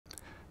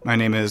My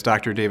name is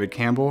Dr. David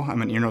Campbell.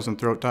 I'm an ear, nose, and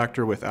throat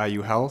doctor with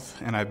IU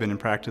Health, and I've been in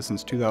practice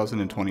since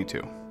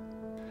 2022.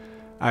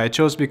 I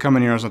chose to become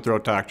an ear, nose, and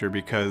throat doctor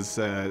because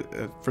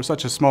for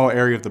such a small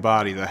area of the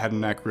body, the head and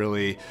neck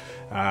really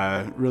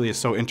is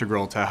so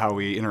integral to how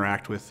we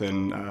interact with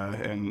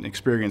and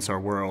experience our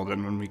world.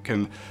 And when we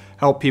can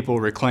help people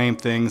reclaim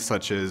things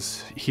such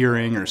as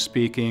hearing or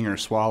speaking or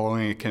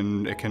swallowing, it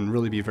can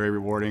really be very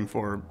rewarding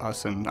for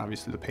us and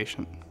obviously the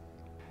patient.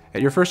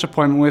 At your first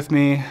appointment with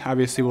me,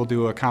 obviously we'll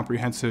do a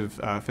comprehensive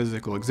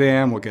physical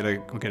exam. We'll get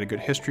a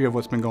good history of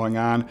what's been going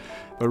on.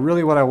 But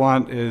really what I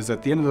want is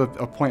at the end of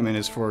the appointment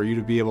is for you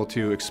to be able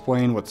to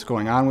explain what's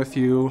going on with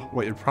you,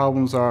 what your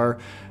problems are,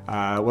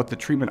 what the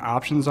treatment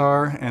options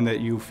are, and that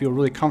you feel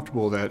really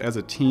comfortable that as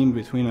a team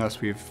between us,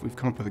 we've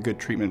come up with a good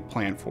treatment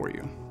plan for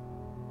you.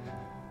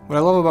 What I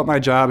love about my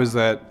job is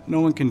that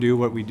no one can do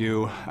what we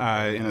do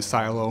in a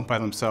silo by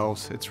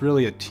themselves. It's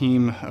really a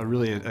team,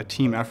 a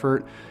team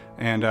effort.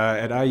 And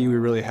at IU, we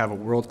really have a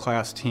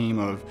world-class team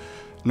of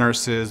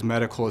nurses,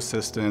 medical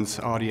assistants,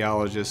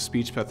 audiologists,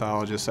 speech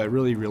pathologists. I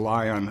really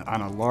rely on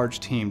a large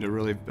team to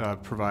really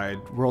provide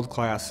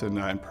world-class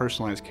and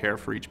personalized care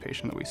for each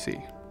patient that we see.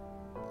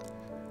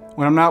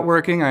 When I'm not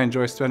working, I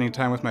enjoy spending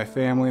time with my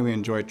family. We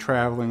enjoy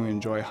traveling, we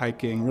enjoy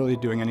hiking, really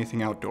doing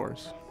anything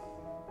outdoors.